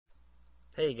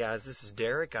Hey guys, this is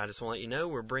Derek. I just want to let you know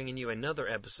we're bringing you another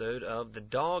episode of the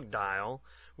DawgDial,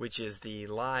 which is the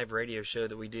live radio show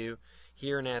that we do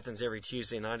here in Athens every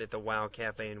Tuesday night at the WOW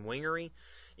Cafe and Wingery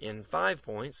in 5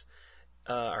 Points.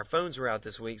 Our phones were out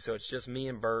this week, so it's just me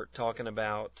and Burt talking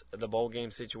about the bowl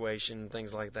game situation,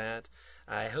 things like that.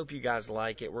 I hope you guys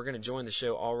like it. We're going to join the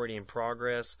show already in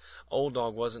progress. Old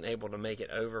Dawg wasn't able to make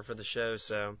it over for the show,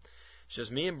 so it's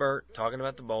just me and Burt talking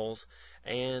about the bowls.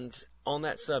 And on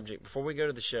that subject, before we go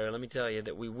to the show, let me tell you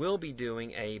that we will be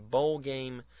doing a bowl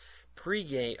game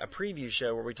preview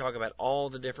show where we talk about all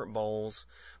the different bowls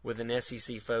with an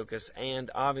SEC focus,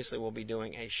 and obviously we'll be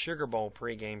doing a Sugar Bowl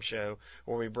pregame show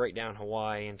where we break down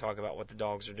Hawaii and talk about what the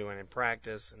Dogs are doing in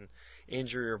practice and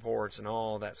injury reports and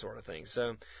all that sort of thing.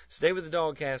 So stay with the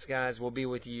Dogcast, guys. We'll be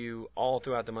with you all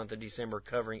throughout the month of December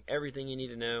covering everything you need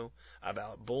to know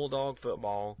about Bulldog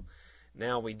football.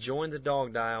 Now, we joined the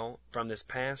DawgDial from this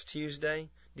past Tuesday,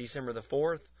 December the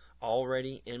 4th,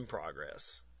 already in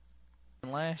progress.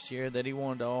 Last year that he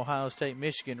wanted the Ohio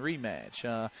State-Michigan rematch,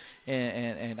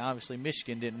 and obviously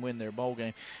Michigan didn't win their bowl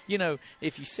game. You know,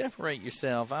 if you separate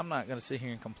yourself, I'm not going to sit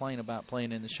here and complain about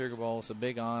playing in the Sugar Bowl. It's a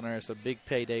big honor. It's a big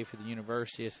payday for the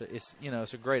university.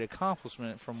 It's a great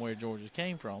accomplishment from where Georgia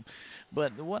came from.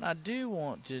 But what I do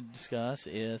want to discuss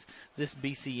is this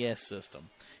BCS system.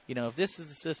 You know, if this is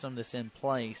a system that's in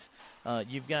place,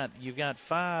 you've got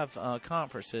five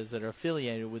conferences that are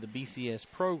affiliated with the BCS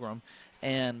program,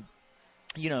 and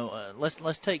you know,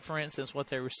 let's take for instance what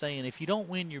they were saying. If you don't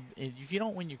win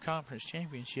your conference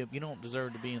championship, you don't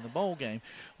deserve to be in the bowl game.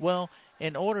 Well,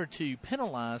 in order to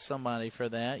penalize somebody for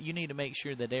that, you need to make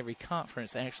sure that every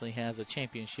conference actually has a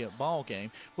championship ball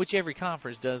game, which every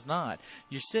conference does not.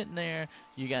 You're sitting there,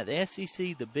 you got the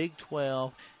SEC, the Big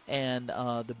 12, and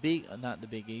the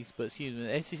Big East, but excuse me,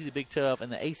 the SEC, the Big 12,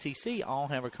 and the ACC all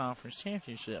have a conference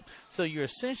championship. So you're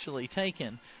essentially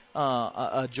taking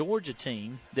a Georgia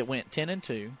team that went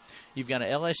 10-2. You've got an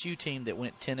LSU team that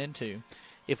went 10-2.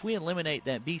 If we eliminate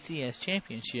that BCS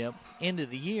championship end of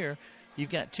the year, you've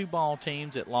got two ball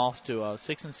teams that lost to a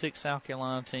 6-6 South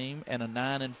Carolina team and a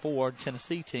 9-4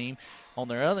 Tennessee team. On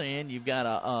their other end, you've got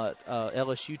a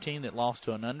LSU team that lost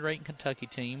to an unranked Kentucky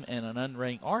team and an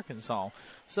unranked Arkansas.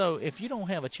 So if you don't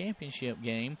have a championship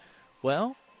game,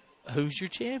 well, who's your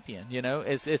champion? You know,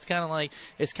 it's kind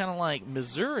of like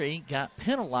Missouri got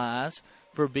penalized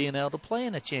for being able to play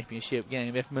in a championship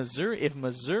game. If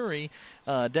Missouri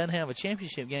doesn't have a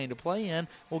championship game to play in,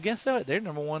 well, guess what? They're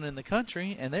number one in the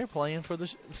country, and they're playing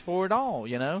for it all.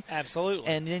 You know, absolutely.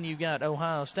 And then you got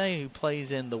Ohio State, who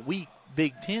plays in the weak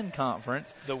Big Ten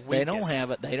conference. The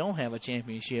weakest. They don't have a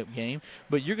championship game,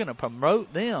 but you're going to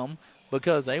promote them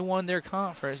because they won their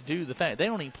conference due to the fact they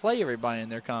don't even play everybody in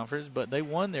their conference, but they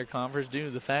won their conference due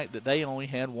to the fact that they only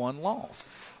had one loss.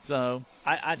 So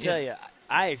I tell you,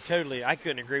 I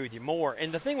couldn't agree with you more.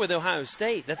 And the thing with Ohio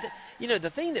State, the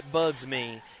thing that bugs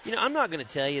me, I'm not going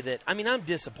to tell you that. I mean, I'm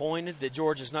disappointed that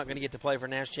Georgia's not going to get to play for a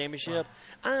national championship.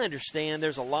 Right. I understand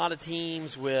there's a lot of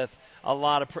teams with a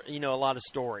lot of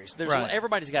stories.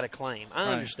 Everybody's got a claim.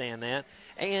 I understand that.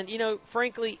 And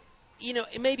frankly,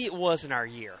 maybe it wasn't our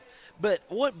year. But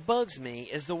what bugs me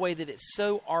is the way that it's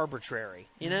so arbitrary.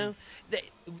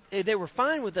 They were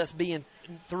fine with us being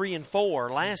 3-4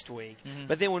 last week,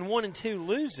 but then when 1 and 2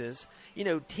 loses,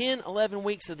 10, 11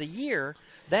 weeks of the year,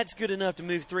 that's good enough to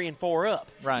move 3 and 4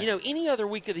 up. Right. Any other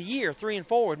week of the year, 3 and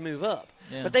 4 would move up.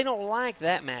 Yeah. But they don't like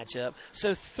that matchup.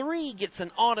 So 3 gets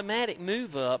an automatic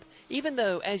move up, even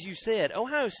though, as you said,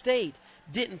 Ohio State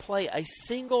didn't play a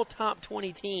single top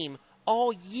 20 team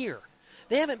all year.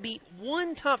 They haven't beat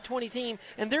one top 20 team,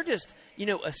 and they're just,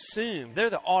 assumed. They're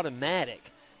the automatic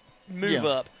move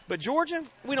up. But Georgia,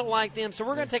 we don't like them, so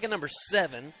we're going to take a number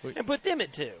 7 and put them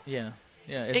at 2. Yeah.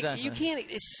 Yeah, exactly. You can't.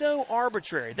 It's so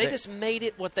arbitrary. They just made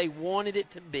it what they wanted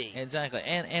it to be. Exactly.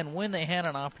 And when they had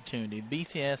an opportunity,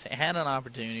 BCS had an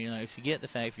opportunity. Forget the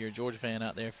fact, if you're a Georgia fan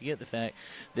out there, forget the fact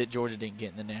that Georgia didn't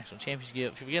get in the national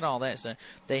championship. Forget all that stuff.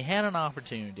 They had an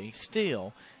opportunity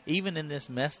still, even in this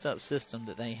messed up system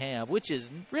that they have, which is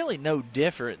really no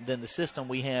different than the system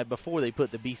we had before they put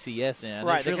the BCS in.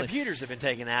 Right. The computers have been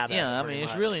taken out of it. Yeah, I mean,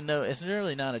 it's really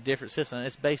not a different system.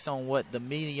 It's based on what the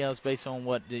media is, based on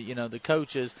what the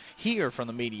coaches hear from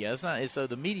the media. It's not. So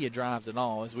the media drives it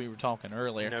all, as we were talking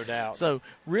earlier. No doubt. So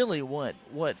really, what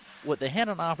they had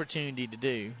an opportunity to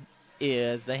do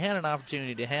is they had an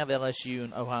opportunity to have LSU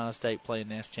and Ohio State play in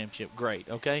the national championship. Great,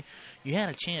 okay? You had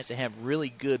a chance to have really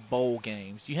good bowl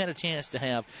games. You had a chance to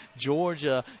have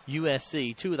Georgia,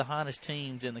 USC, two of the hottest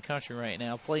teams in the country right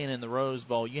now, playing in the Rose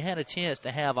Bowl. You had a chance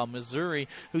to have a Missouri,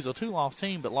 who's a two-loss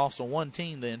team but lost to one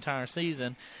team the entire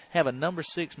season, have a number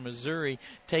 6 Missouri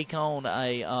take on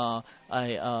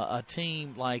a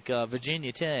team like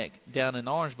Virginia Tech down in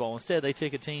the Orange Bowl. Instead, they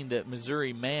took a team that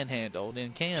Missouri manhandled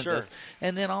in Kansas. Sure.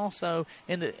 And then also,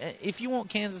 if you want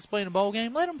Kansas to play in a bowl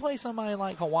game, let them play somebody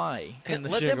like Hawaii in the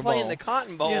let Sugar them play Bowl. in the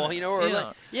Cotton Bowl,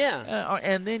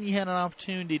 And then you had an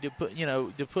opportunity to put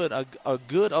a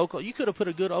good Oklahoma. You could have put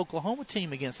a good Oklahoma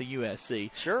team against a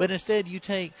USC. Sure. But instead, you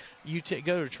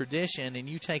go to tradition and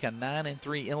you take a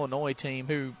 9-3 Illinois team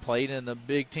who played in the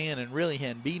Big Ten and really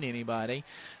hadn't beat anybody,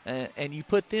 and you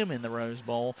put them in the Rose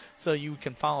Bowl so you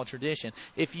can follow tradition.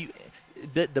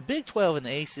 The Big 12 and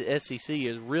the SEC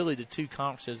is really the two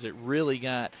conferences that really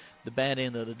got the bad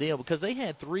end of the deal because they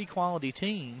had 3 quality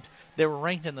teams that were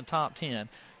ranked in the top 10.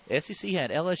 SEC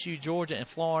had LSU, Georgia, and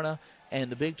Florida, and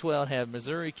the Big 12 had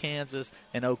Missouri, Kansas,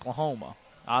 and Oklahoma.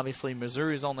 Obviously,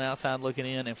 Missouri's on the outside looking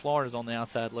in, and Florida's on the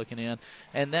outside looking in.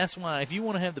 And that's why if you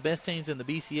want to have the best teams in the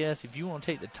BCS, if you want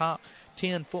to take the top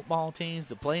 10 football teams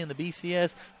to play in the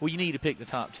BCS, well, you need to pick the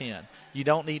top 10. You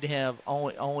don't need to have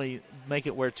only make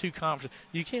it where 2 conferences.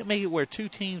 You can't make it where 2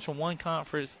 teams from one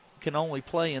conference can only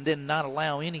play and then not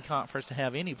allow any conference to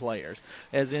have any players,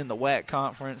 as in the WAC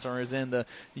conference or as in the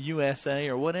USA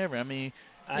or whatever. I mean,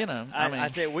 I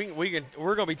tell you, we're going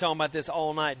to be talking about this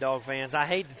all night, Dog fans. I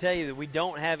hate to tell you that we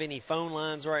don't have any phone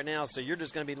lines right now, so you're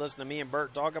just going to be listening to me and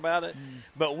Burt talk about it.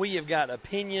 But we have got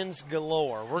opinions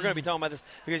galore. We're going to be talking about this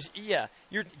because,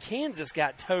 Kansas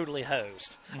got totally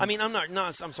hosed. I mean, I'm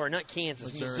sorry, not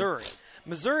Kansas, Missouri.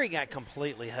 Missouri got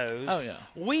completely hosed. Oh, yeah.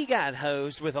 We got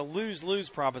hosed with a lose-lose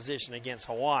proposition against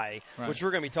Hawaii, right, which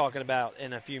we're going to be talking about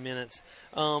in a few minutes.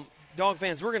 Dog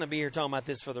fans, we're going to be here talking about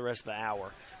this for the rest of the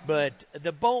hour. But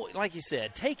the bowl, like you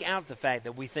said, take out the fact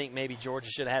that we think maybe Georgia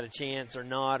should have had a chance or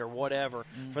not or whatever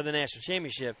for the national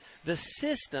championship. The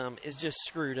system is just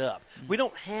screwed up. We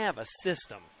don't have a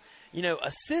system.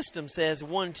 A system says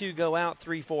 1, 2 go out,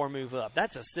 3, 4 move up.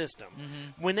 That's a system.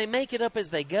 When they make it up as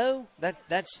they go,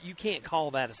 that's you can't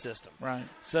call that a system. Right.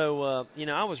 So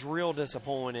I was real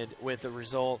disappointed with the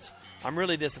results. I'm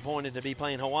really disappointed to be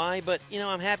playing Hawaii, but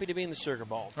I'm happy to be in the Sugar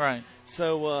Bowl. Right.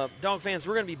 So Dog fans,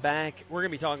 we're going to be back. We're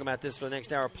going to be talking about this for the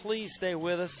next hour. Please stay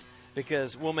with us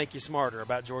because we'll make you smarter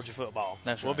about Georgia football.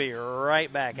 That's right. We'll be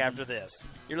right back after this.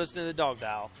 You're listening to the Dog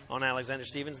Dial on Alexander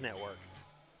Stevens Network.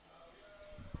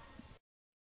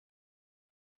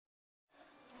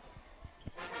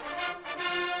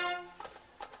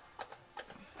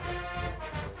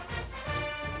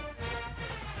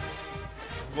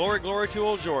 Glory, glory to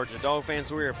old Georgia. Dog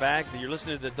fans, we are back. You're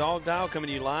listening to the Dog Dial coming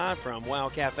to you live from WOW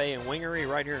Cafe and Wingery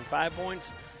right here in 5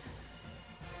 Points.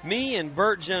 Me and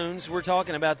Burt Jones, we're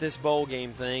talking about this bowl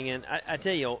game thing, and I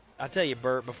tell you,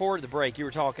 Burt, before the break, you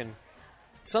were talking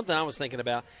something I was thinking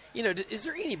about. Is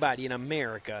there anybody in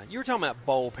America? You were talking about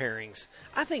bowl pairings.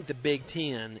 I think the Big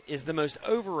Ten is the most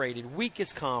overrated,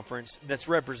 weakest conference that's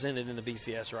represented in the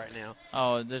BCS right now.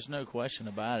 Oh, there's no question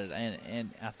about it, and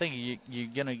I think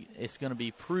it's gonna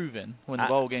be proven when the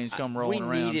bowl games come rolling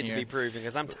around. We need it to be proven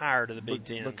because I'm tired of the Big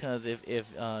Ten. Because if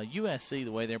USC,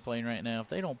 the way they're playing right now, if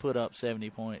they don't put up 70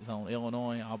 points on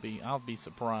Illinois, I'll be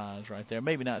surprised right there.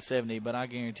 Maybe not 70, but I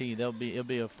guarantee you it'll be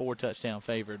a 4-touchdown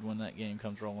favored when that game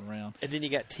comes rolling around. And then you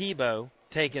got Tebow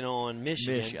taking on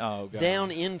Michigan oh, God.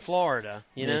 down in Florida.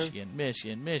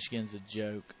 Michigan's a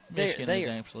joke. Michigan is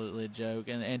absolutely a joke.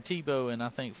 And Tebow and I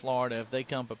think Florida, if they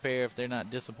come prepared, if they're not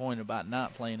disappointed about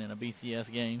not playing in a BCS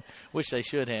game, which they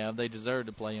should have, they deserve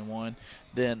to play in one,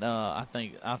 then I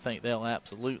think they'll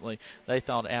absolutely. They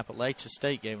thought Appalachia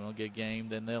State gave them a good game,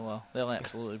 then they'll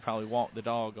absolutely probably walk the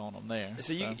dog on them there.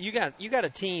 So you got a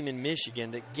team in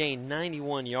Michigan that gained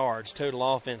 91 yards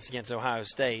total offense against Ohio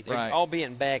State, right, albeit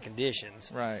in bad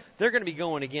conditions. Right. They're going to be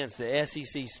going against the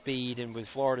SEC speed and with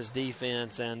Florida's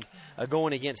defense and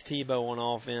going against Tebow on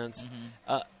offense.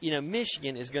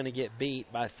 Michigan is going to get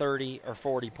beat by 30 or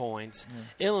 40 points.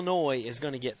 Illinois is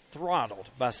going to get throttled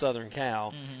by Southern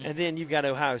Cal. And then you've got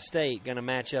Ohio State going to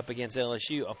match up against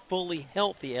LSU, a fully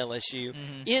healthy LSU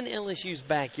in LSU's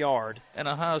backyard. An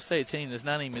Ohio State team that's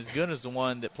not even as good as the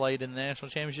one that played in the national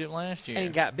championship last year.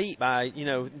 And got beat by,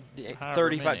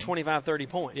 25, 30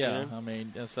 points. Yeah, I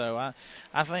mean, so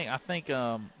I think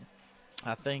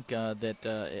I think that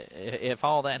if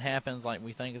all that happens like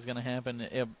we think is going to happen,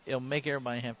 it'll make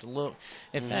everybody have to look.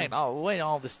 In fact, the way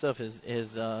all this stuff is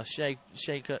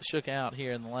shook out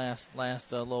here in the last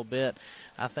little bit,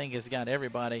 I think it's got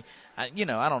everybody. I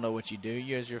don't know what you do.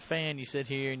 You as your fan, you sit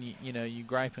here and you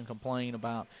gripe and complain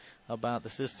about the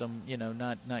system,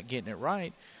 not getting it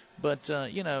right. But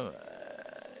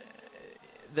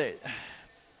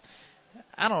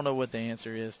I don't know what the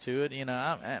answer is to it.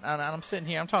 I'm sitting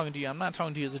here. I'm talking to you. I'm not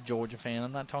talking to you as a Georgia fan.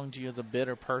 I'm not talking to you as a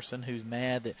bitter person who's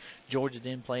mad that Georgia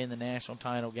didn't play in the national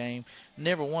title game.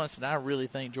 Never once did I really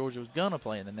think Georgia was going to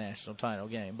play in the national title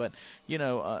game. But,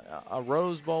 a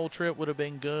Rose Bowl trip would have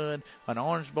been good. An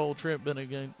Orange Bowl trip would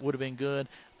have been good.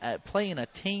 Playing a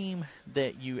team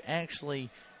that you actually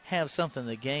have something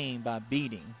to gain by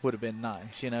beating would have been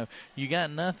nice. You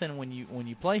got nothing when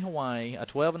you play Hawaii, a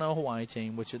 12-0 Hawaii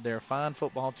team, which they're a fine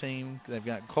football team. They've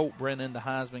got Colt Brennan, the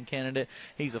Heisman candidate.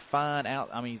 He's he's an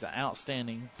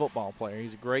outstanding football player.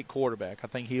 He's a great quarterback. I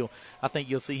think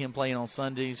you'll see him playing on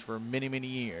Sundays for many, many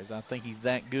years. I think he's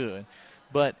that good.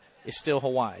 But it's still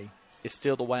Hawaii. It's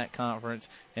still the WAC conference,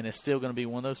 and it's still going to be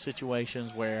one of those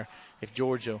situations where if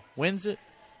Georgia wins it,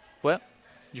 well,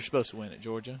 you're supposed to win it,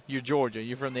 Georgia. You're Georgia.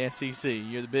 You're from the SEC.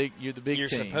 You're the big team. You're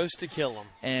supposed to kill them.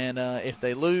 And if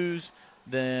they lose,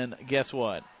 then guess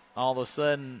what? All of a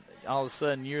sudden,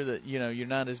 you're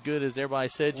not as good as everybody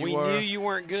said you were. We knew you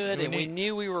weren't good, and we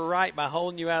knew we were right by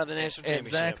holding you out of the national championship.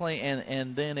 Exactly,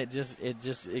 and then it gives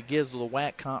the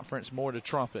WAC conference more to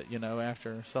trumpet,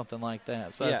 after something like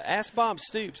that. So yeah, ask Bob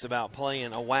Stoops about playing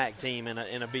a WAC team in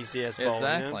a BCS bowl.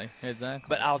 Exactly.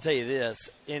 But I'll tell you this: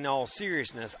 in all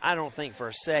seriousness, I don't think for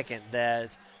a second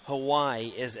that Hawaii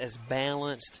is as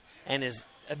balanced and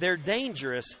they're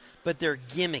dangerous, but they're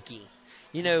gimmicky.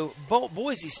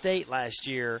 Boise State last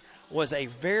year was a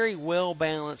very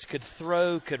well-balanced, could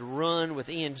throw, could run with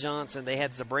Ian Johnson. They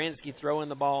had Zabransky throwing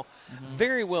the ball.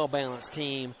 Very well-balanced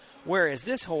team, whereas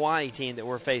this Hawaii team that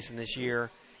we're facing this year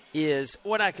is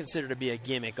what I consider to be a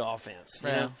gimmick offense.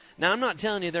 Now, I'm not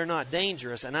telling you they're not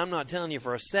dangerous, and I'm not telling you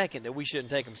for a second that we shouldn't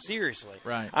take them seriously.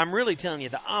 Right. I'm really telling you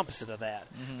the opposite of that.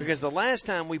 Because the last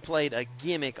time we played a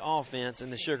gimmick offense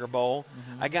in the Sugar Bowl,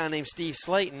 a guy named Steve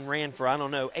Slayton ran for,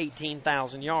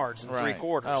 18,000 yards in 3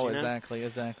 quarters. Oh, exactly.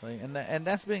 And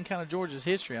that's been kind of Georgia's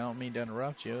history. I don't mean to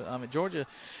interrupt you. Georgia,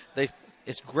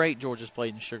 it's great Georgia's played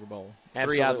in the Sugar Bowl.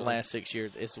 Absolutely. 3 out of the last 6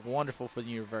 years. It's wonderful for the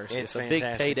university. It's a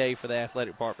fantastic. Big payday for the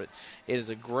athletic department. It is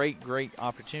a great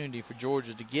opportunity for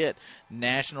Georgia to get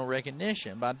national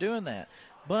recognition by doing that.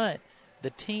 But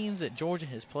the teams that Georgia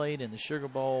has played in the Sugar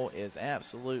Bowl is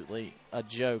absolutely a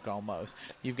joke almost.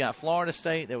 You've got Florida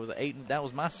State. That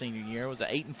was my senior year. It was an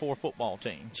 8-4 football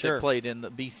team that played in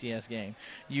the BCS game.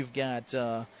 You've got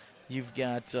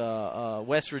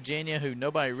West Virginia, who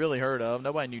nobody really heard of.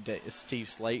 Nobody knew Steve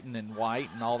Slayton and White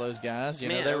and all those guys. They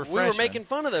were freshmen. We were making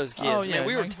fun of those kids. Oh, yeah,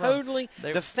 we were totally,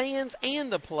 the fans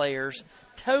and the players,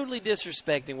 totally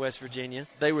disrespecting West Virginia.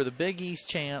 They were the Big East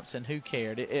champs, and who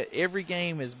cared? Every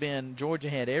game has been Georgia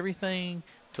had everything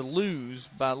to lose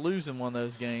by losing one of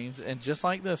those games, and just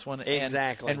like this one,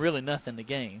 exactly, and really nothing to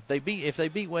gain. If they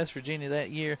beat West Virginia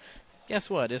that year, guess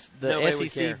what? It's the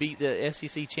SEC beat the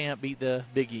SEC champ, beat the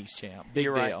Big East champ. Big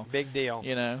You're deal. Right. Big deal.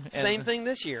 Same thing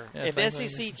this year. Yeah, if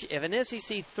an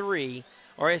SEC 3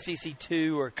 or SEC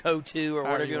 2 or Co2 or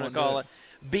whatever you want to call it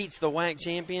beats the WAC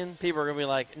champion, people are going to be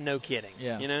like, no kidding.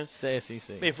 Yeah. It's the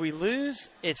SEC. If we lose,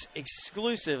 it's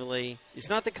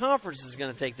not the conference is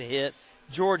going to take the hit.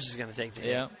 Georgia's going to take the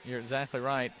hit. Yeah, you're exactly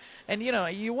right. And,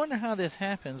 you wonder how this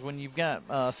happens when you've got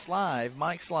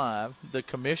Mike Slive, the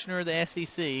commissioner of the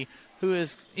SEC, who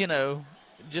is,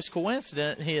 just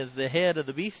coincident, he is the head of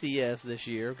the BCS this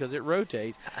year because it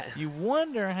rotates. You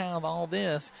wonder how all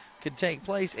this could take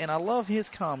place. And I love his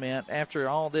comment after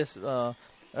all this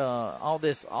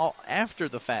after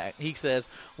the fact. He says,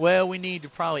 well, we need to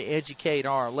probably educate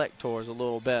our electors a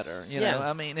little better.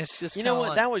 It's just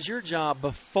that was your job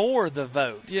before the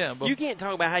vote. Yeah, you can't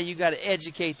talk about how you got to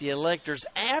educate the electors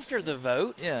after the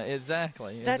vote. Yeah,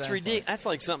 exactly. That's ridiculous. That's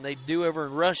like something they do over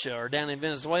in Russia or down in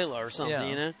Venezuela or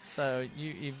something. So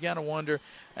you've got to wonder.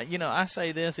 I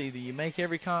say this: either you make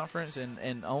every conference,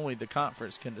 and only the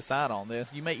conference can decide on this.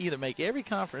 You may either make every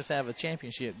conference have a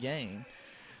championship game,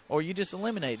 or you just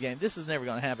eliminate the game. This is never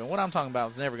going to happen. What I'm talking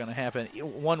about is never going to happen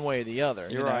one way or the other.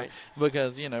 You're right.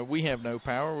 Because, we have no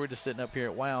power. We're just sitting up here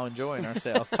at WOW enjoying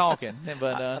ourselves, talking.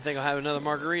 But I think I'll have another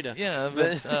margarita. Yeah,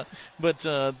 but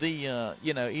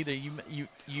either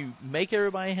you make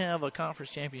everybody have a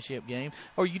conference championship game,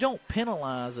 or you don't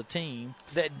penalize a team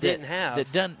that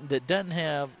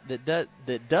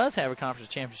does have a conference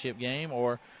championship game,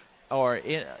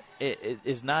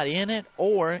 is not in it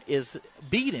or is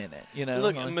beat in it.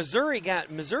 Look, Missouri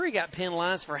got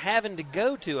penalized for having to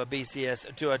go to a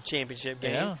BCS to a championship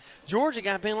game. Yeah. Georgia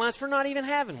got penalized for not even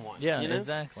having one. Yeah,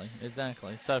 exactly.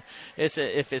 So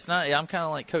if it's not, I'm kind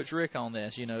of like Coach Rick on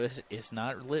this. It's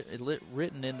not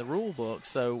written in the rule book.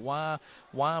 So why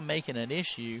make it an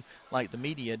issue like the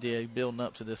media did building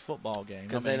up to this football game?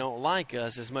 Because they don't like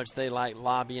us as much as they like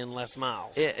lobbying Les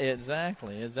Miles.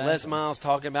 Exactly. Les Miles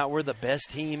talking about we're the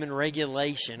best team in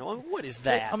regulation. Well, what is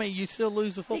that? I mean, you still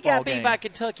lose the football game. You got beat game by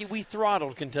Kentucky. We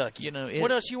throttled Kentucky.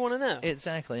 What else you want to know?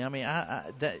 Exactly. I mean,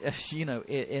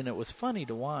 and it was funny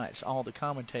to watch all the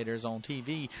commentators on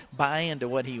TV buy into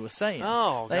what he was saying.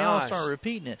 Oh, they all start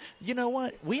repeating it. You know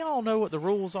what? We all know what the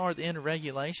rules are at the end of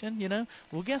regulation.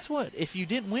 Well, guess what? If you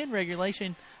didn't win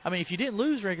regulation, if you didn't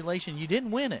lose regulation, you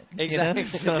didn't win it. Exactly.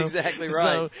 That's exactly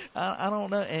right. So I don't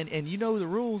know. And you know the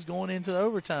rules going into the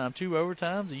overtime. 2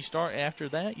 overtimes. And you start after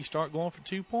that. You start going for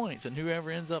 2 points, and whoever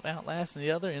ends up outlasting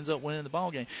the other ends up winning the ball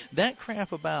game. That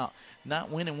crap about not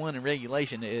winning one in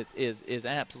regulation is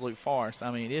absolute farce.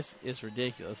 I mean, it's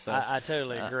ridiculous. So, I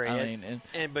totally agree.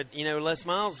 But Les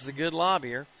Miles is a good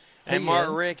lobbyer. And Mark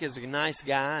Rick is a nice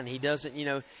guy, and he doesn't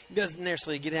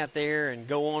necessarily get out there and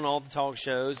go on all the talk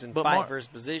shows and fight for his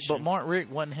position. But Mark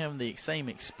Rick wasn't having the same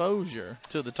exposure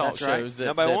to the talk shows. Right.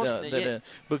 Nobody wants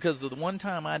because the one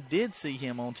time I did see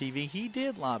him on TV, he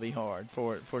did lobby hard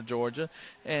for Georgia,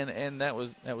 and that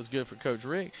was good for Coach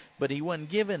Rick. But he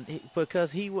wasn't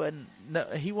because he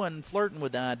wasn't flirting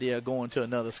with the idea of going to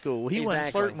another school. He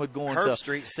wasn't flirting with going Herb to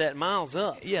Street set Miles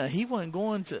up. Yeah, he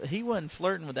wasn't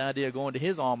flirting with the idea of going to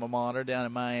his alma mater down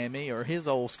in Miami or his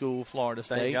old school, Florida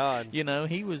State. Thank God.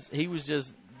 He was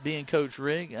just being Coach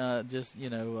Rick, a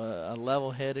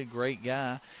level-headed, great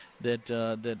guy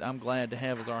that I'm glad to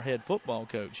have as our head football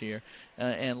coach here.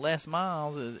 And Les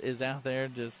Miles is out there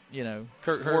just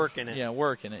working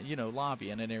it,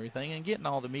 lobbying and everything and getting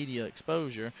all the media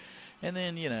exposure. And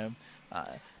then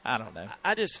I don't know.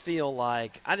 I just feel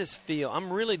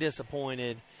I'm really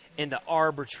disappointed in the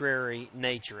arbitrary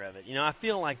nature of it. I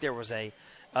feel like there was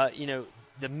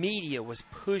the media was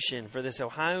pushing for this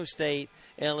Ohio State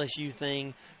LSU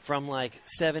thing from like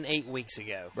 7-8 weeks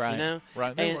ago. Right.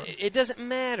 Right. And it doesn't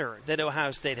matter that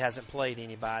Ohio State hasn't played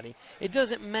anybody. It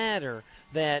doesn't matter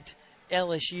that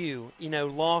LSU,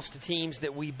 lost to teams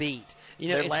that we beat.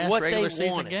 Their it's last what regular they season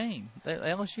wanted. game.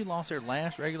 LSU lost their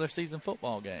last regular season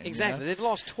football game. Exactly. They've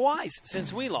lost twice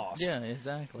since we lost. Yeah,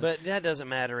 exactly. But that doesn't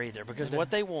matter either because what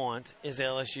they want is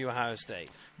LSU Ohio State.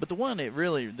 But the one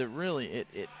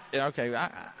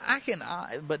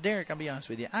but Derek, I'll be honest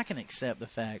with you, I can accept the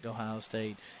fact Ohio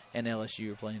State and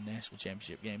LSU are playing the national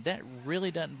championship game. That really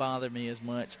doesn't bother me as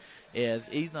much as,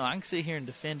 even though I can sit here and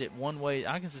defend it one way,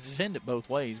 I can defend it both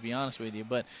ways, to be honest with you.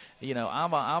 But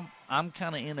I'm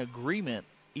kind of in agreement.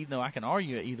 Even though I can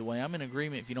argue it either way, I'm in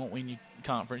agreement. If you don't win your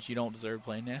conference, you don't deserve to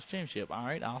play a national championship. All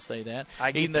right, I'll say that.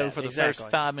 Even though for the first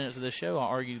 5 minutes of the show, I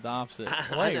argued the opposite way.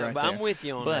 I know, right but there. I'm with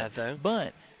you on that, though.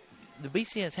 But the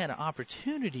BCS had an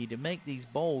opportunity to make these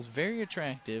bowls very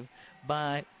attractive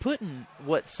by putting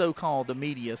what so-called the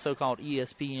media, so-called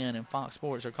ESPN and Fox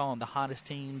Sports are calling the hottest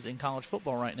teams in college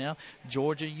football right now,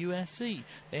 Georgia, USC.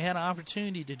 They had an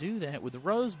opportunity to do that with the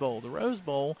Rose Bowl. The Rose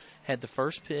Bowl had the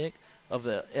first pick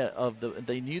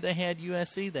they knew they had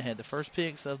USC. They had the first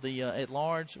picks of the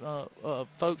at-large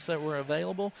folks that were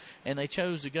available, and they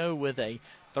chose to go with a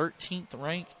 13th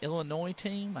ranked Illinois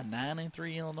team, a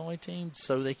 9-3 Illinois team,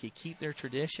 so they could keep their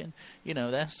tradition.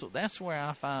 That's where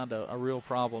I find a real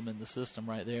problem in the system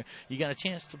right there. You got a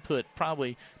chance to put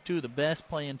probably two of the best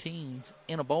playing teams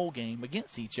in a bowl game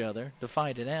against each other to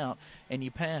fight it out, and you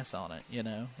pass on it.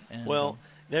 And,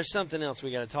 there's something else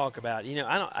we got to talk about.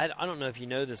 I don't know if you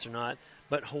know this or not,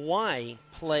 but Hawaii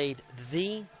played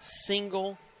the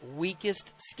single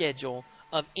weakest schedule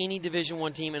of any Division I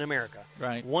team in America.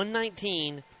 Right.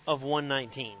 119 of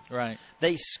 119. Right.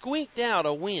 They squeaked out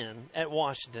a win at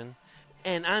Washington,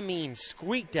 and I mean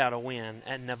squeaked out a win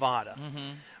at Nevada.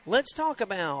 Mm-hmm. Let's talk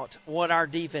about what our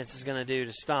defense is going to do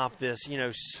to stop this,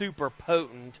 super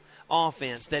potent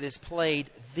offense that has played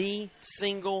the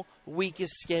single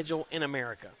weakest schedule in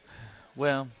America.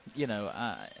 Well,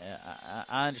 I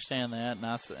understand that,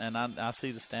 and I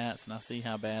see the stats, and I see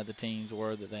how bad the teams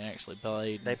were that they actually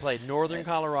played. They played Northern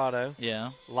Colorado,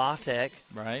 La Tech,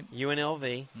 right,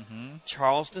 UNLV, mm-hmm.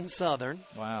 Charleston Southern.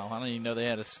 Wow, I didn't even know they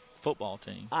had a football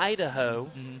team. Idaho,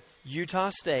 mm-hmm. Utah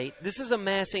State. This is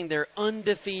amassing their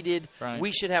undefeated. Right.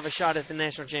 We should have a shot at the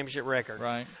national championship record.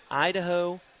 Right.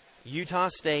 Idaho, Utah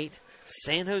State,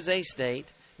 San Jose State,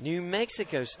 New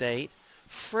Mexico State,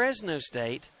 Fresno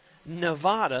State,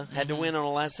 Nevada had to win on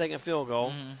a last-second field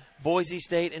goal. Boise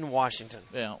State and Washington.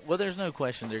 Yeah, well, there's no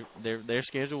question their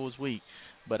schedule was weak.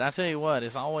 But I tell you what,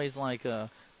 it's always like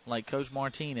Coach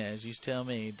Martinez used to tell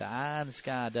me, the eye in the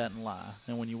sky doesn't lie.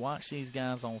 And when you watch these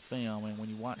guys on film and when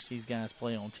you watch these guys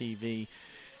play on TV,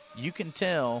 you can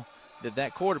tell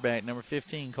that quarterback, number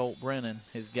 15, Colt Brennan,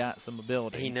 has got some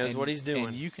ability. He knows what he's doing.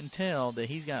 And you can tell that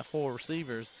he's got 4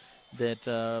 receivers that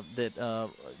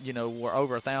were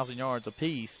over 1,000 yards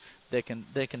apiece that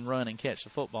can run and catch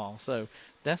the football. So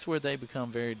that's where they become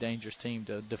a very dangerous team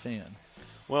to defend.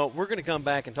 Well, we're going to come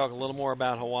back and talk a little more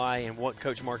about Hawaii and what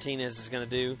Coach Martinez is going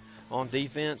to do on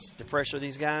defense to pressure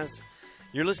these guys.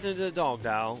 You're listening to the Dog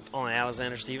Dial on the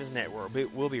Alexander Stevens Network.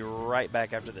 We'll be right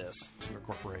back after this.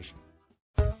 Corporation.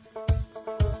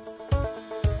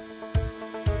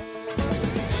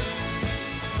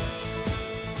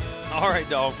 All right,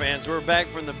 Dog fans, we're back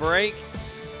from the break.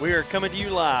 We are coming to you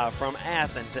live from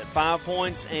Athens at 5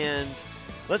 Points, and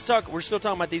let's talk. We're still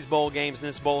talking about these bowl games and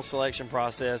this bowl selection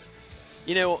process.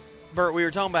 You know, Burt, we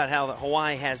were talking about how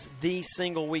Hawaii has the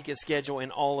single weakest schedule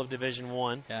in all of Division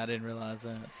I. Yeah, I didn't realize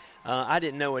that. I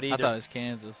didn't know it either. I thought it was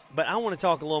Kansas. But I want to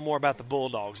talk a little more about the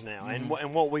Bulldogs now and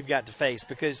what we've got to face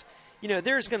because, you know,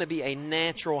 there's going to be a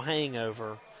natural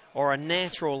hangover or a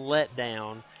natural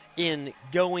letdown in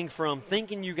going from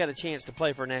thinking you got a chance to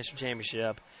play for a national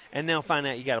championship and now find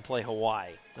out you got to play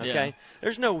Hawaii. Okay? Yeah.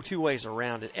 There's no two ways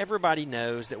around it. Everybody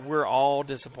knows that we're all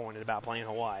disappointed about playing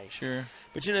Hawaii. Sure.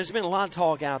 But, you know, there's been a lot of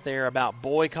talk out there about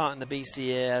boycotting the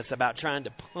BCS, about trying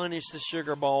to punish the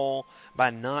Sugar Bowl by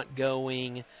not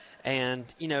going, and,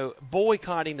 you know,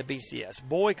 boycotting the BCS,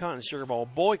 boycotting the Sugar Bowl,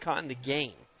 boycotting the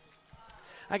game.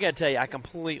 I got to tell you, I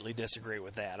completely disagree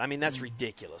with that. I mean, that's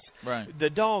ridiculous. Right. The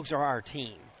Dogs are our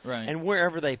team. Right. And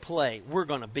wherever they play, we're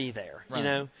going to be there, right. you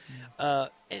know.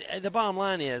 And the bottom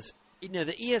line is, you know,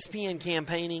 the ESPN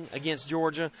campaigning against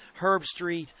Georgia, Herb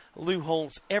Street, Lou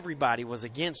Holtz, everybody was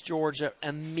against Georgia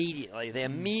immediately. They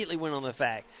immediately went on the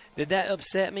fact. Did that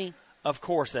upset me? Of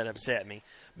course that upset me.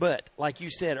 But like you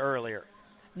said earlier,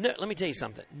 no, let me tell you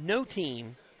something. No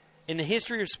team in the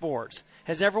history of sports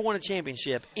has ever won a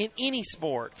championship in any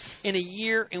sport in a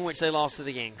year in which they lost to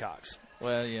the Gamecocks.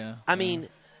 Well, yeah. I mean,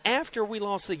 after we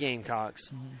lost to the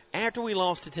Gamecocks, after we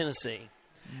lost to Tennessee,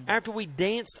 after we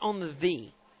danced on the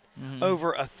V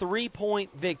over a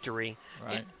 3-point victory,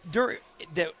 right.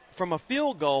 From a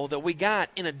field goal that we got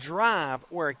in a drive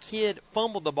where a kid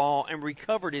fumbled the ball and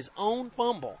recovered his own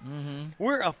fumble.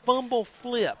 We're a fumble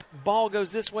flip. Ball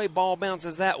goes this way, ball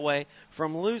bounces that way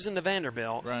from losing to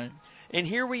Vanderbilt. Right. And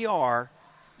here we are,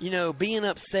 you know, being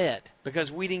upset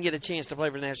because we didn't get a chance to play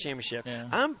for the national championship. Yeah.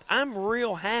 I'm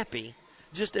real happy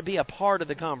just to be a part of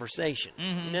the conversation,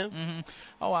 you know?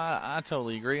 Oh, I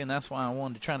totally agree, and that's why I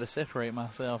wanted to try to separate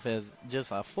myself as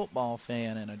just a football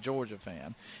fan and a Georgia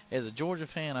fan. As a Georgia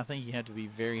fan, I think you have to be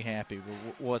very happy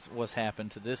with what's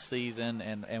happened to this season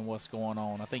and what's going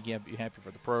on. I think you have to be happy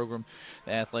for the program,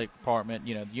 the athletic department,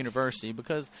 you know, the university,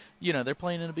 because, you know, they're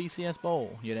playing in a BCS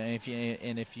bowl. You know, if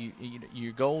you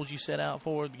your goals you set out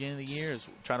for at the beginning of the year is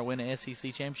try to win an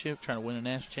SEC championship, try to win a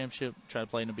national championship, try to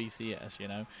play in the BCS, you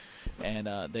know. And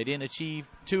they didn't achieve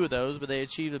 2 of those, but they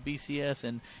achieved the BCS,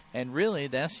 and really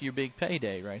that's your big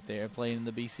payday right there, playing in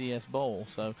the BCS bowl.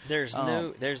 So there's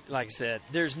like I said,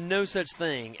 there's no such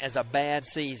thing as a bad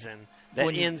season that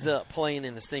ends up playing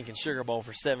in the stinking Sugar Bowl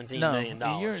for $17 million.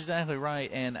 You're exactly right,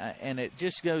 and it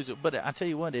just goes. But I tell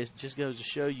you what, it just goes to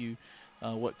show you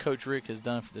what Coach Rick has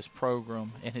done for this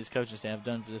program and his coaching staff have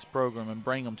done for this program and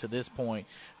bring them to this point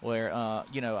where,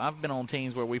 you know, I've been on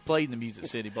teams where we played in the Music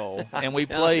City Bowl and we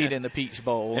played in the Peach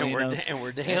Bowl. And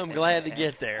we're damn glad to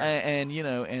get there. And, you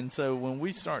know, and so when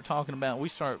we start talking about,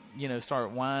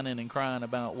 start whining and crying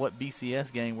about what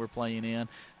BCS game we're playing in,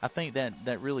 I think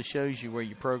that really shows you where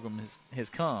your program has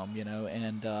come, you know,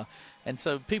 and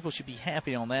so people should be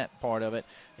happy on that part of it.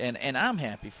 And I'm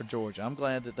happy for Georgia. I'm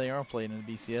glad that they are playing in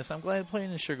the BCS. I'm glad they're playing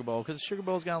in the Sugar Bowl because the Sugar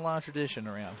Bowl's got a lot of tradition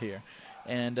around here.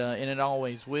 And it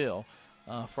always will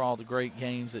for all the great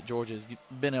games that Georgia has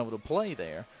been able to play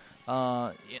there.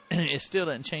 It still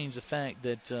doesn't change the fact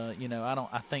that, you know,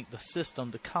 I think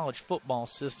the college football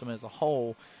system as a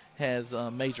whole has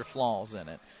major flaws in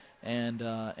it. And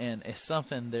it's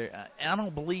something there. I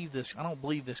don't believe this. I don't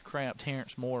believe this crap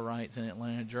Terrence Moore writes in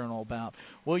Atlanta Journal about.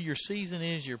 Well, your season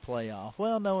is your playoff.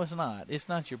 Well, no, it's not. It's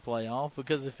not your playoff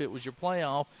because if it was your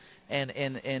playoff,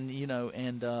 and you know,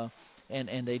 and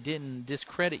they didn't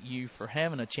discredit you for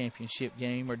having a championship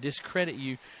game or discredit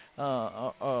you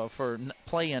for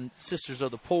playing Sisters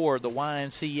of the Poor, the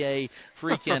YMCA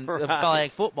freaking right. flag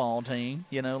football team.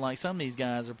 You know, like some of these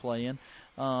guys are playing.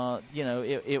 You know,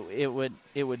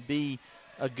 it would be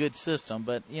a good system.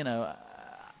 But,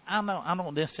 I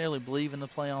don't necessarily believe in the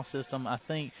playoff system. I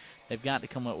think they've got to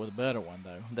come up with a better one,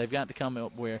 though. They've got to come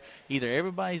up where either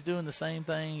everybody's doing the same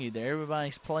thing, either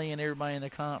everybody's playing everybody in the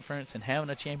conference and having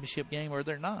a championship game, or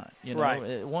they're not.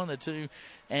 Right. One of the two.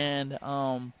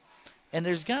 And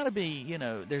there's got to be,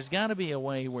 there's got to be a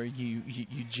way where you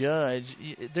judge.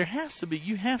 There has to be.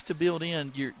 You have to build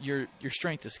in your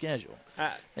strength of schedule.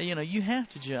 You have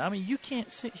to judge. I mean, you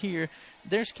can't sit here.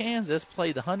 There's Kansas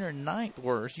played the 109th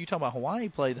worst. You talk about Hawaii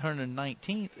played the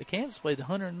 119th. Kansas played the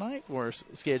 109th worst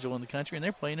schedule in the country, and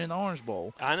they're playing in the Orange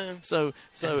Bowl. I know. So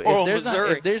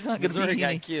if there's not going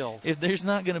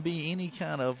to be any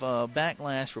kind of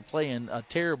backlash for playing a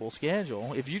terrible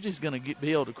schedule, if you're just going to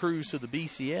be able to cruise to the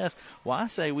BCS, well, I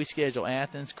say we schedule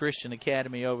Athens Christian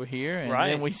Academy over here, and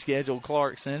then we schedule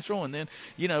Clark Central, and then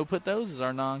put those as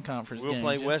our non-conference games.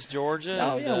 We'll play West Georgia.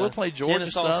 Oh yeah, we'll play Georgia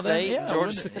Kennesaw Southern. State.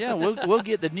 Georgia State. We'll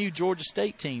get the new Georgia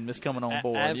State team that's coming on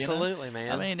board. Absolutely,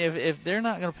 man. I mean, if they're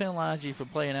not going to penalize you for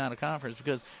playing out of conference,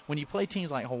 because when you play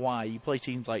teams like Hawaii, you play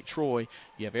teams like Troy,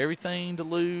 you have everything to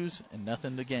lose and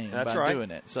nothing to gain by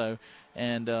doing it. So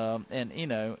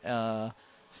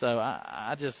so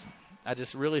I just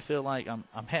really feel like I'm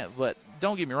happy. But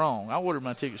don't get me wrong, I ordered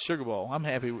my ticket to Sugar Bowl. I'm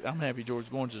happy George's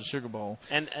going to the Sugar Bowl.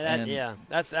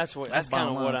 That's what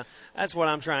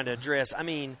I'm trying to address. I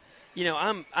mean,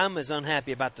 I'm as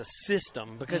unhappy about the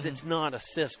system because it's not a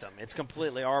system. It's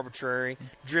completely arbitrary,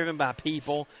 driven by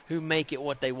people who make it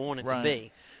what they want it to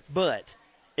be. But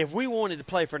if we wanted to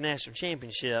play for a national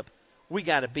championship, we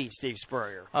got to beat Steve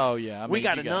Spurrier. Oh, yeah. I mean, we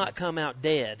got to not come out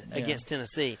dead against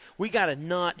Tennessee. We got to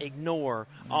not ignore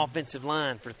offensive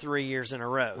line for 3 years in a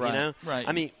row, Right.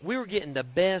 I mean, we were getting the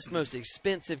best, most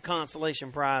expensive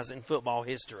consolation prize in football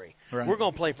history. Right. We're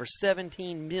going to play for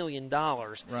 $17 million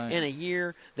in a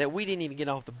year that we didn't even get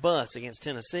off the bus against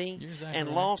Tennessee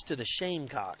lost to the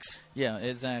Shamecocks. Yeah,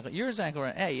 exactly. You're exactly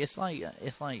right. Hey, it's like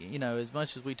as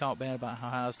much as we talk bad about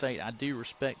Ohio State, I do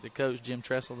respect the coach, Jim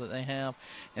Tressel, that they have.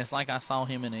 And it's like I saw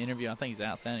him in an interview. I think he's an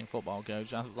outstanding football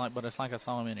coach. But it's like I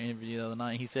saw him in an interview the other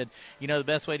night. He said, the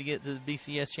best way to get to the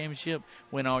BCS championship,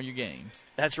 win all your games.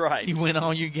 That's right. You win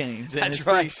all your games. And That's it's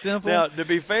right. Pretty simple. Now, to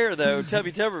be fair, though,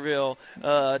 Tommy Tuberville's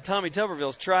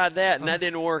tried that, and that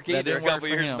didn't work either a couple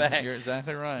years back. You're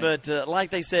exactly right. But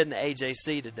like they said in the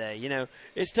AJC today,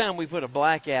 it's time we put a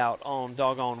blackout on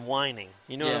doggone whining.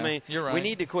 You know what I mean? You're right. We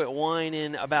need to quit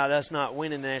whining about us not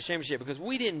winning the national championship because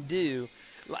we didn't do.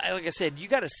 Like I said, you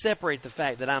got to separate the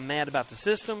fact that I'm mad about the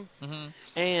system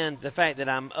and the fact that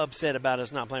I'm upset about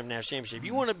us not playing for national championship.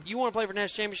 You want to play for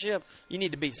national championship, you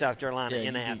need to beat South Carolina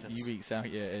in Athens. You beat South.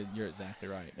 Yeah, you're exactly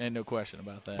right, and no question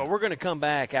about that. But we're going to come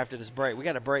back after this break. We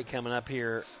got a break coming up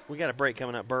here. Burt.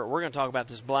 We're going to talk about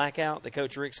this blackout that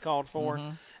Coach Rick's called for.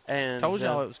 And told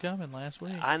y'all it was coming last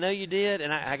week. I know you did,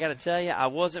 and I got to tell you, I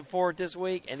wasn't for it this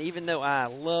week. And even though I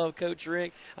love Coach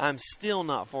Rick, I'm still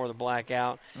not for the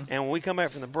blackout. And when we come back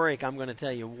from the break, I'm going to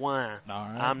tell you why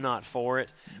I'm not for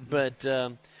it. But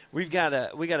we got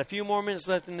a few more minutes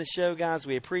left in the show, guys.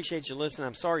 We appreciate you listening.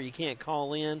 I'm sorry you can't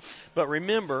call in, but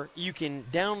remember, you can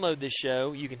download this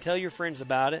show. You can tell your friends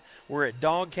about it. We're at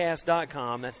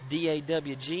dawgcast.com. That's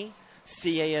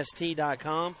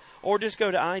DAWGCAST.com, or just go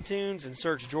to iTunes and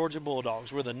search Georgia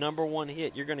Bulldogs. We're the #1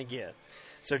 hit you're going to get.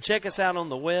 So check us out on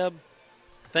the web.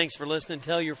 Thanks for listening.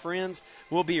 Tell your friends.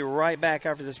 We'll be right back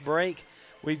after this break.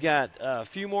 We've got a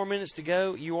few more minutes to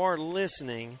go. You are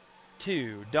listening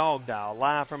to DawgDial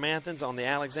live from Athens on the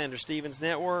Alexander Stevens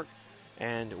Network,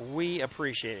 and we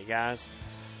appreciate it, guys.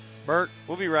 Burt,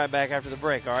 we'll be right back after the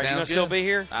break, all right? You going to still be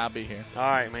here? I'll be here. All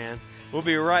right, man. We'll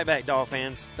be right back, Dog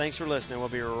fans. Thanks for listening. We'll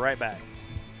be right back.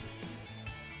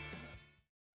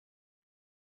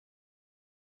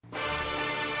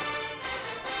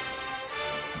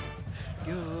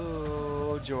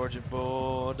 Go, Georgia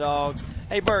Bulldogs.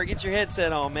 Hey, Burt, get your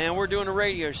headset on, man. We're doing a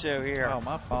radio show here. Oh,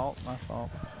 my fault.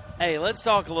 Hey, let's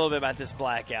talk a little bit about this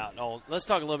blackout. Let's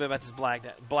talk a little bit about this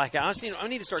blackout. I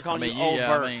need to start calling you Old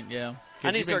Burt. I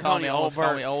need to start calling you Old Burt.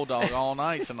 Call me Old Dog all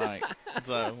night tonight.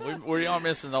 So we are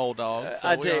missing Old Dog. So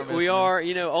I tell you, we are.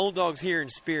 Old Dog's here in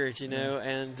spirit.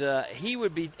 And he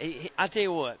would be. I tell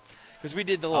you what, because we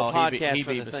did the little podcast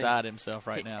for the thing. He'd be beside himself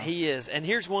right now. He is. And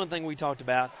here's one thing we talked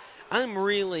about. I'm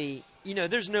really,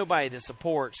 there's nobody that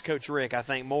supports Coach Rick, I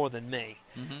think, more than me.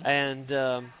 And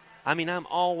I'm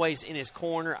always in his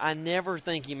corner. I never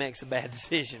think he makes a bad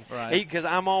decision. Right. Because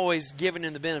I'm always giving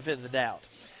him the benefit of the doubt.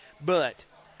 But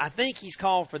I think he's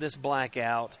called for this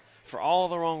blackout for all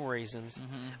the wrong reasons.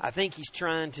 I think he's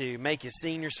trying to make his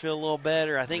seniors feel a little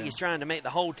better. I think he's trying to make the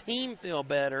whole team feel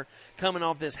better coming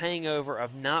off this hangover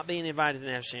of not being invited to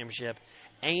the national championship.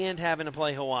 and having to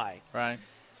play Hawaii. Right.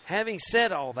 Having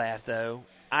said all that, though,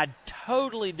 I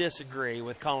totally disagree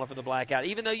with calling for the blackout,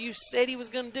 even though you said he was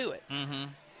going to do it. Mm-hmm.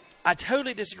 I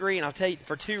totally disagree, and I'll tell you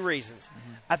for two reasons.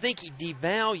 Mm-hmm. I think he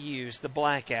devalues the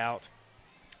blackout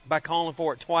by calling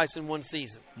for it twice in one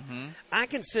season. Mm-hmm. I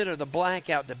consider the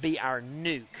blackout to be our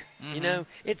nuke. Mm-hmm. You know,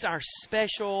 it's our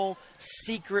special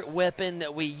secret weapon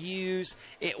that we use.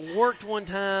 It worked one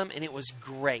time, and it was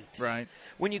great. Right.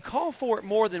 When you call for it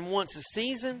more than once a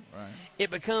season, Right.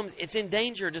 it's in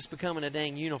danger of just becoming a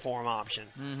dang uniform option.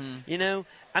 Mm-hmm. You know,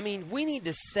 I mean, we need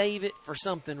to save it for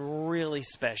something really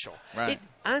special. Right.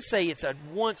 I say it's a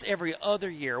once every other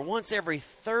year, once every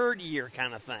third year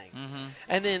kind of thing. Mm-hmm.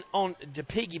 And then to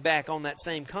piggyback on that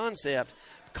same concept,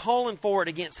 calling for it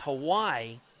against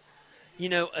Hawaii, you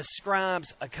know,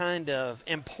 ascribes a kind of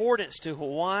importance to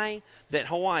Hawaii that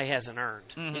Hawaii hasn't earned.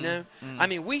 Mm-hmm. You know, Mm-hmm. I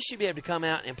mean, we should be able to come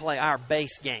out and play our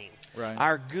base game, Right.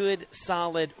 our good,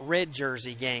 solid red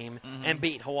jersey game, Mm-hmm. and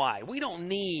beat Hawaii. We don't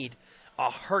need a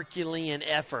Herculean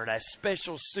effort, a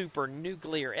special super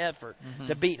nuclear effort Mm-hmm.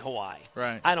 to beat Hawaii.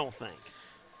 Right. I don't think.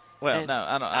 Well, And no,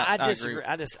 I don't. I disagree.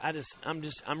 agree.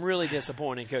 I'm really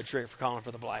disappointed in Coach Rick for calling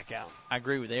for the blackout. I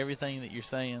agree with everything that you're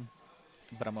saying,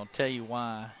 but I'm going to tell you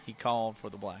why he called for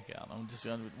the blackout. I'm just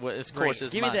going to. Well, of course,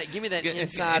 it's give me that it's-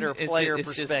 insider it's player just,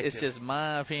 perspective. It's just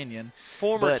my opinion.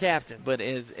 Former but, captain. But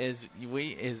as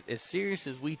serious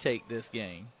as we take this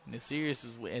game, as serious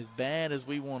as bad as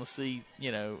we want to see,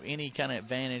 you know, any kind of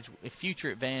advantage, future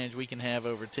advantage we can have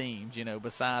over teams, you know,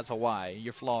 besides Hawaii,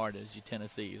 your Floridas, your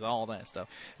Tennessees, all that stuff.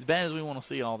 As bad as we want to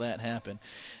see all that happen,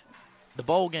 the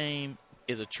bowl game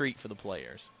is a treat for the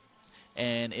players.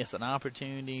 And it's an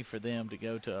opportunity for them to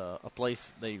go to a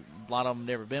place a lot of them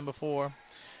never been before,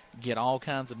 get all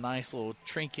kinds of nice little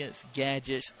trinkets,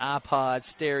 gadgets, iPods,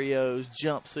 stereos,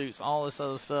 jumpsuits, all this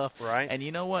other stuff. Right. And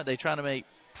you know what? They try to make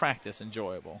practice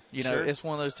enjoyable. You know, Sure. It's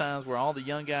one of those times where all the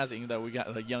young guys, even though we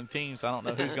got a young team, so I don't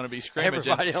know who's going to be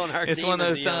scrimmaging. Everybody on our It's team one of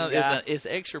is those a young times. guy. It's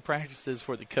extra practices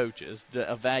for the coaches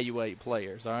to evaluate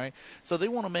players. All right, so they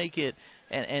want to make it.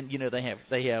 And you know they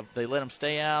let them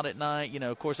stay out at night. You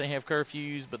know, of course they have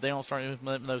curfews, but they don't start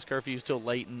implementing those curfews till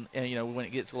late and you know when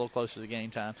it gets a little closer to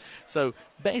game time. So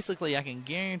basically, I can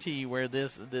guarantee you where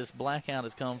this blackout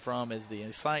has come from is the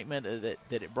excitement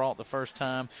that it brought the first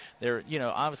time. They're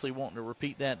obviously wanting to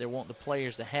repeat that. They're wanting the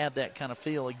players to have that kind of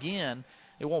feel again.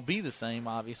 It won't be the same,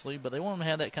 obviously, but they want them to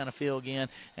have that kind of feel again.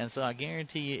 And so I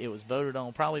guarantee you it was voted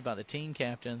on probably by the team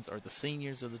captains or the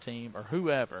seniors of the team or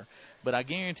whoever. But I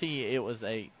guarantee you it was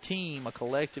a team, a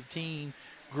collective team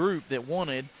group that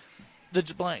wanted the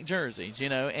black jerseys,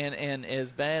 and as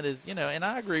bad as, and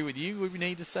I agree with you, we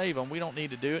need to save them. We don't need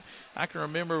to do it. I can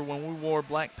remember when we wore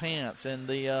black pants in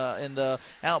the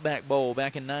Outback Bowl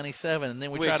back in '97, and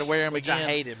then we tried to wear them again. Which I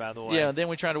hated, by the way. Yeah, then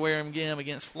we tried to wear them again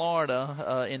against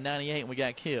Florida in '98, and we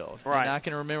got killed. Right. And I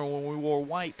can remember when we wore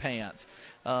white pants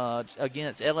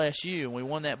against LSU, and we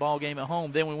won that ball game at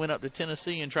home. Then we went up to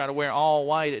Tennessee and tried to wear all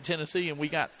white at Tennessee, and we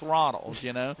got throttled,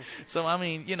 So, I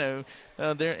mean,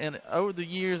 there and over the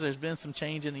years there's been some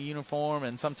change in the uniform,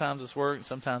 and sometimes it's worked,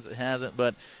 sometimes it hasn't.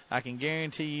 But I can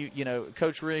guarantee you,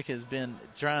 Coach Rick has been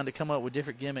trying to come up with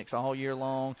different gimmicks all year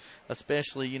long,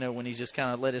 especially, when he's just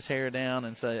kind of let his hair down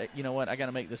and say, you know what, I got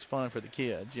to make this fun for the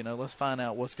kids. Let's find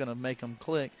out what's going to make them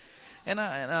click. And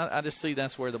I just see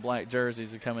that's where the black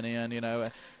jerseys are coming in.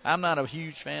 I'm not a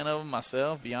huge fan of them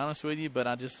myself, be honest with you, but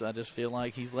I just feel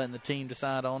like he's letting the team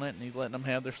decide on it, and he's letting them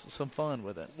have some fun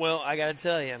with it. Well, I got to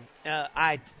tell you,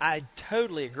 I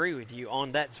totally agree with you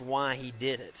on that's why he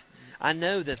did it. I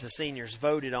know that the seniors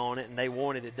voted on it and they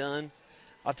wanted it done.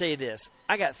 I'll tell you this: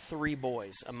 I got 3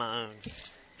 boys of my own,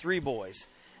 3 boys,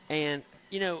 and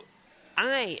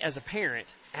I, as a parent,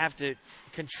 have to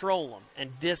control them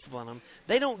and discipline them.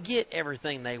 They don't get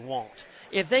everything they want.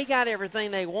 If they got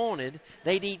everything they wanted,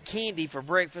 they'd eat candy for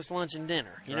breakfast, lunch, and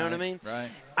dinner. You know what I mean? Right.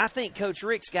 I think Coach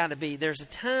Rick's got to be, there's a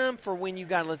time for when you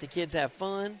got to let the kids have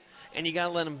fun, and you got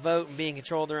to let them vote and be in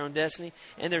control of their own destiny.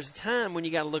 And there's a time when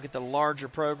you got to look at the larger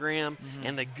program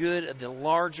and the good of the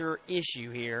larger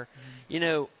issue here.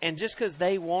 And just because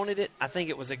they wanted it, I think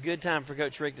it was a good time for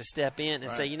Coach Rick to step in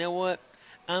and say, you know what?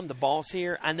 I'm the boss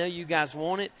here. I know you guys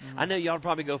want it. I know y'all would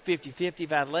probably go 50-50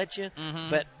 if I'd let you,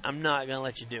 but I'm not going to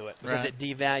let you do it because it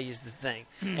devalues the thing.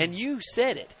 And you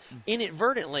said it.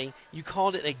 Inadvertently, you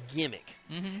called it a gimmick.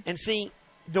 And see,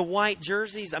 the white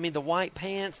jerseys, the white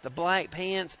pants, the black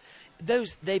pants,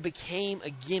 they became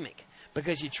a gimmick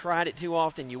because you tried it too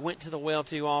often, you went to the well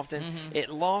too often. It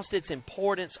lost its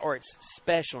importance or its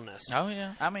specialness. Oh,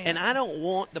 yeah. And I don't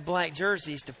want the black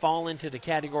jerseys to fall into the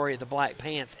category of the black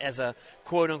pants as a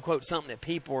quote-unquote something that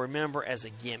people remember as a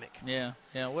gimmick. Yeah,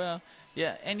 well,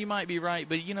 Yeah, and you might be right,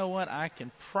 but you know what? I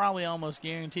can probably almost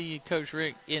guarantee you Coach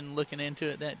Rick isn't looking into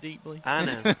it that deeply. I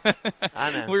know.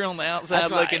 I know. We're on the outside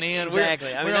looking in.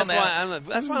 Exactly. We're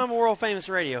that's why I'm a world famous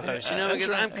radio host, because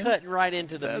right. I'm cutting right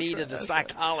into the meat of the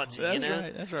psychology. That's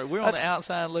right. That's right. We're on the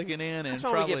outside looking in, and that's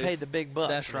why probably, we get paid the big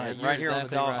bucks. That's right. Right here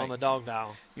exactly on the dog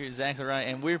dial. You're exactly right,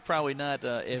 and we're probably not.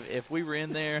 If we were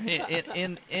in there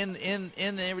in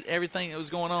everything that was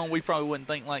going on, we probably wouldn't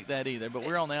think like that either. But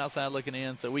we're on the outside looking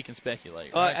in, so we can speculate.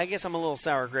 Right? I guess I'm a little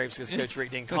sour grapes because Coach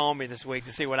Rick didn't call me this week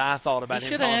to see what I thought about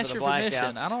him calling for the blackout.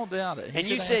 Permission. I don't doubt it. And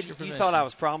you said you thought I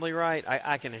was probably right.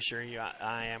 I can assure you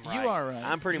I am right. You are right.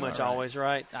 I'm pretty much always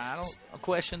right. I don't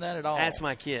question that at all. Ask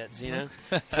my kids,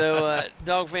 So,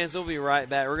 dog fans, we'll be right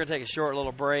back. We're going to take a short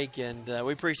little break, and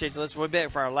we appreciate you listening. We'll be back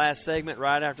for our last segment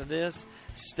right after this.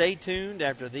 Stay tuned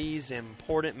after these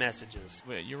important messages.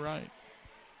 Well, you're right.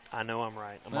 I know I'm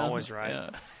right. I'm always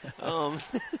right. Yeah.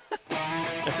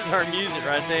 There's our music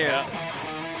right there.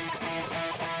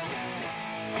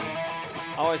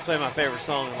 I always play my favorite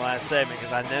song in the last segment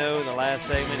because I know the last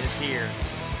segment is here.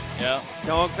 Yeah.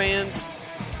 Dog fans,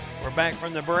 we're back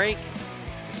from the break.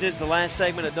 This is the last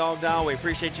segment of Dog Dial. We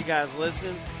appreciate you guys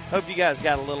listening. Hope you guys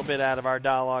got a little bit out of our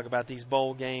dialogue about these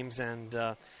bowl games. And,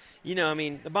 the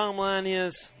bottom line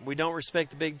is we don't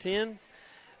respect the Big Ten.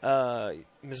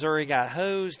 Missouri got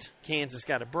hosed. Kansas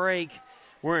got a break.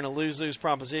 We're in a lose-lose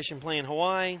proposition playing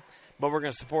Hawaii, but we're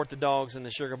going to support the Dogs in the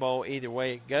Sugar Bowl either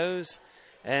way it goes.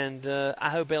 And I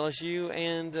hope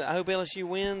LSU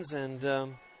wins. And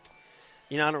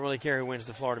I don't really care who wins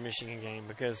the Florida-Michigan game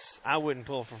because I wouldn't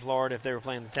pull for Florida if they were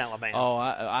playing the Taliban. Oh,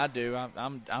 I do.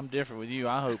 I'm different with you.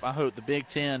 I hope the Big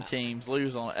Ten teams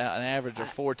lose on an average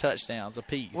of 4 touchdowns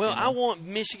apiece. Well, I want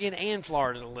Michigan and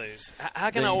Florida to lose.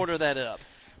 How can I order that up?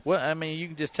 Well, I mean, you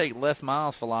can just take Les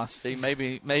Miles' philosophy.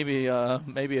 Maybe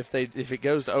if it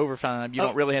goes to overtime, you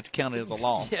don't really have to count it as a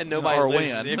loss. Yeah, nobody or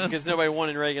loses win it because nobody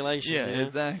won in regulation. Yeah,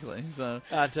 exactly. So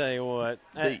I tell you what.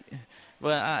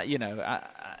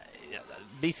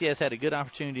 BCS had a good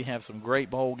opportunity to have some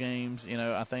great bowl games.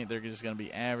 I think they're just going to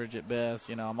be average at best.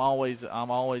 I'm always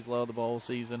love the bowl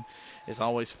season. It's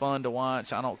always fun to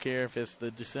watch. I don't care if it's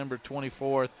the December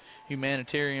 24th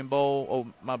Humanitarian Bowl. Oh,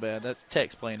 my bad. That's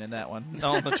Tech's playing in that one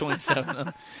on the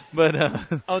 27th. But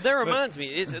that reminds me.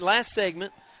 It's the last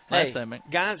segment. Segment.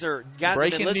 Guys have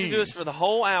been listening to us for the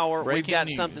whole hour. We've got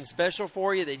something special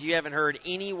for you that you haven't heard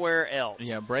anywhere else.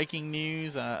 Yeah, breaking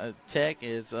news. Tech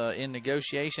is in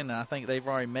negotiation. I think they've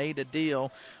already made a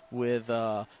deal with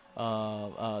the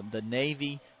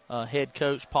Navy head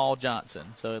coach Paul Johnson.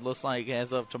 So it looks like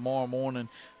as of tomorrow morning,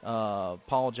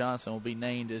 Paul Johnson will be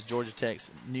named as Georgia Tech's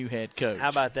new head coach. How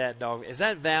about that, dog? Is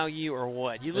that value or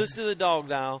what? You listen to the Dog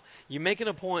Dial. You make an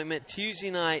appointment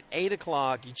Tuesday night, 8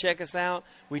 o'clock. You check us out.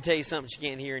 We tell you something you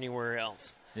can't hear anywhere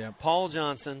else. Yeah. Paul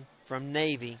Johnson from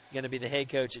Navy going to be the head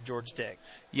coach at Georgia Tech.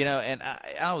 And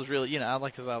I was really,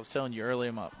 like as I was telling you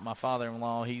earlier, my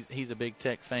father-in-law, he's a big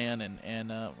Tech fan, and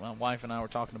my wife and I were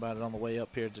talking about it on the way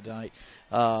up here tonight.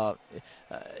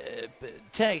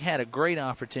 Tech had a great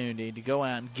opportunity to go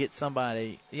out and get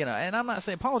somebody, and I'm not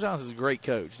saying Paul Johnson's a great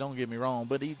coach, don't get me wrong,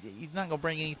 but he's not going to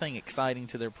bring anything exciting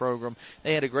to their program.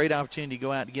 They had a great opportunity to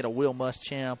go out and get a Will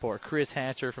Muschamp or a Chris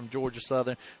Hatcher from Georgia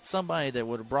Southern, somebody that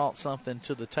would have brought something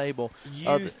to the table.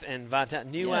 Youth and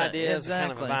vitality, new ideas, exactly,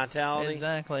 kind of a vitality.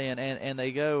 Exactly, and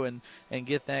they go and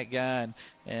get that guy,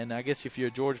 and I guess if you're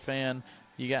a Georgia fan,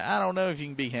 I don't know if you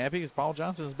can be happy because Paul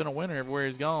Johnson's been a winner everywhere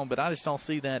he's gone, but I just don't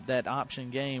see that option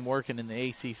game working in the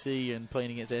ACC and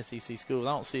playing against SEC schools.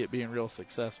 I don't see it being real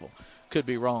successful. Could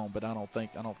be wrong, but I don't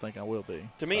think I will be.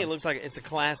 To me, it looks like it's a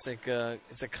classic.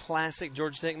 It's a classic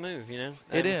Georgia Tech move.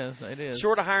 It is.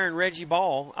 Short of hiring Reggie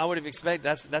Ball, I would have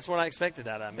expected. That's what I expected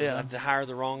out of him. Yeah. To hire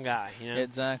the wrong guy.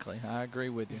 Exactly. I agree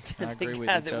with you. I agree with you.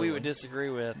 That totally. We would disagree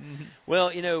with. Mm-hmm.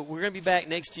 Well, we're going to be back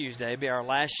next Tuesday. It'll be our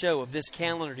last show of this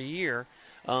calendar year.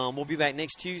 We'll be back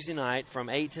next Tuesday night from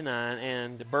 8 to 9,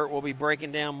 and Burt will be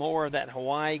breaking down more of that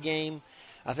Hawaii game.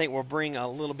 I think we'll bring a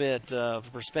little bit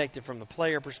of perspective from the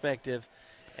player perspective.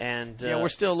 And we're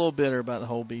still a little bitter about the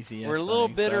whole BCS. We're a little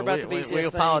bitter about the BCS we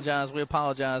apologize. We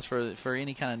apologize for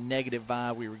any kind of negative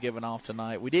vibe we were giving off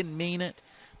tonight. We didn't mean it.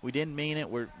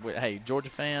 We're hey, Georgia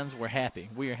fans, we're happy.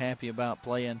 We are happy about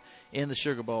playing in the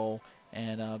Sugar Bowl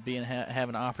and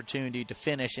having an opportunity to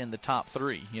finish in the top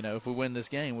 3. If we win this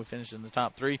game, we finish in the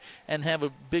top 3 and have a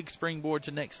big springboard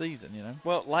to next season.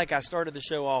 Well, like I started the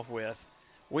show off with,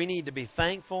 we need to be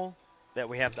thankful that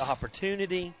we have the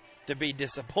opportunity to be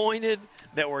disappointed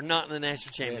that we're not in the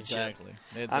national championship.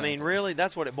 Exactly. I mean, really,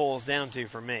 that's what it boils down to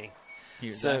for me.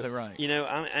 You're exactly right.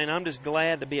 I'm just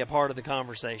glad to be a part of the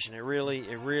conversation. It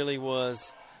really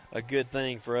was a good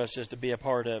thing for us just to be a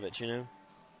part of it, you know.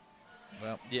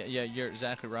 Well, yeah, you're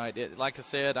exactly right. Like I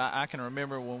said, I can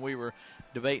remember when we were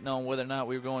debating on whether or not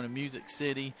we were going to Music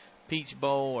City, Peach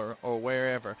Bowl, or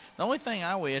wherever. The only thing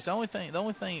the only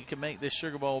thing that could make this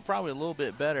Sugar Bowl probably a little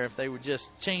bit better if they would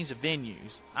just change the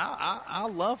venues. I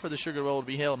love for the Sugar Bowl to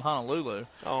be held in Honolulu.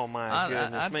 Oh my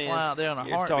goodness, I'd man! fly out there on a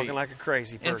You're heartbeat. talking like a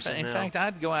crazy person. In fact,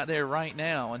 I'd go out there right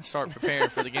now and start preparing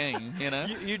for the game. You know,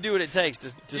 you do what it takes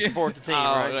to support the team,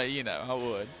 right? You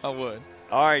know, I would.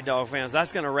 All right, Dog fans,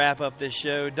 that's going to wrap up this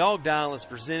show. Dog Dial is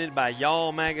presented by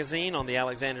Y'all Magazine on the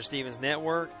Alexander Stevens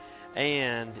Network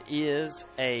and is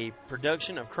a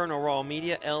production of Colonel Raw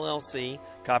Media, LLC,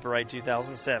 copyright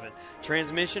 2007.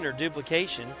 Transmission or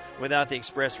duplication without the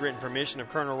express written permission of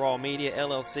Colonel Raw Media,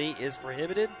 LLC is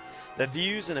prohibited. The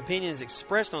views and opinions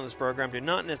expressed on this program do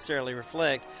not necessarily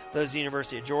reflect those of the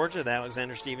University of Georgia, the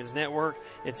Alexander Stevens Network,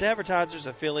 its advertisers,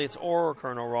 affiliates, or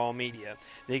Colonel Raw Media.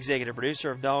 The executive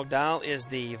producer of Dog Dial is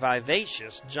the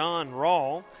vivacious John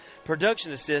Rawl.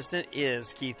 Production assistant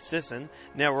is Keith Sisson.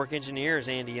 Network engineer is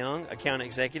Andy Young. Account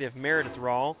executive Meredith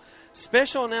Rawl.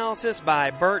 Special analysis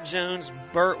by Burt Jones.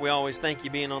 Burt, we always thank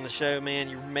you being on the show, man.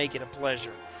 You make it a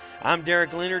pleasure. I'm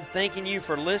Derek Leonard, thanking you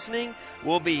for listening.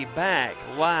 We'll be back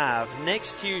live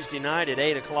next Tuesday night at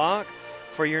 8 o'clock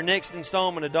for your next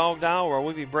installment of Dog Dial, where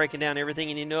we'll be breaking down everything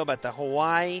you need to know about the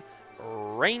Hawaii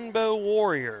Rainbow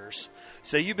Warriors.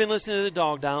 So you've been listening to the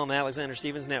Dog Dial on the Alexander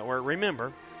Stevens Network.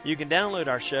 Remember, you can download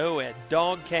our show at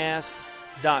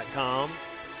dogcast.com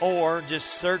or just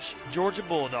search Georgia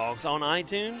Bulldogs on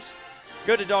iTunes.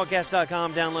 Go to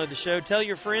dogcast.com, download the show, tell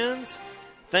your friends.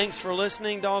 Thanks for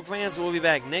listening, Dog fans. We'll be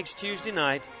back next Tuesday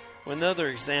night with another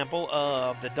example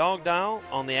of the Dog Dial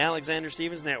on the Alexander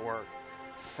Stevens Network.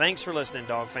 Thanks for listening,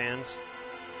 Dog fans.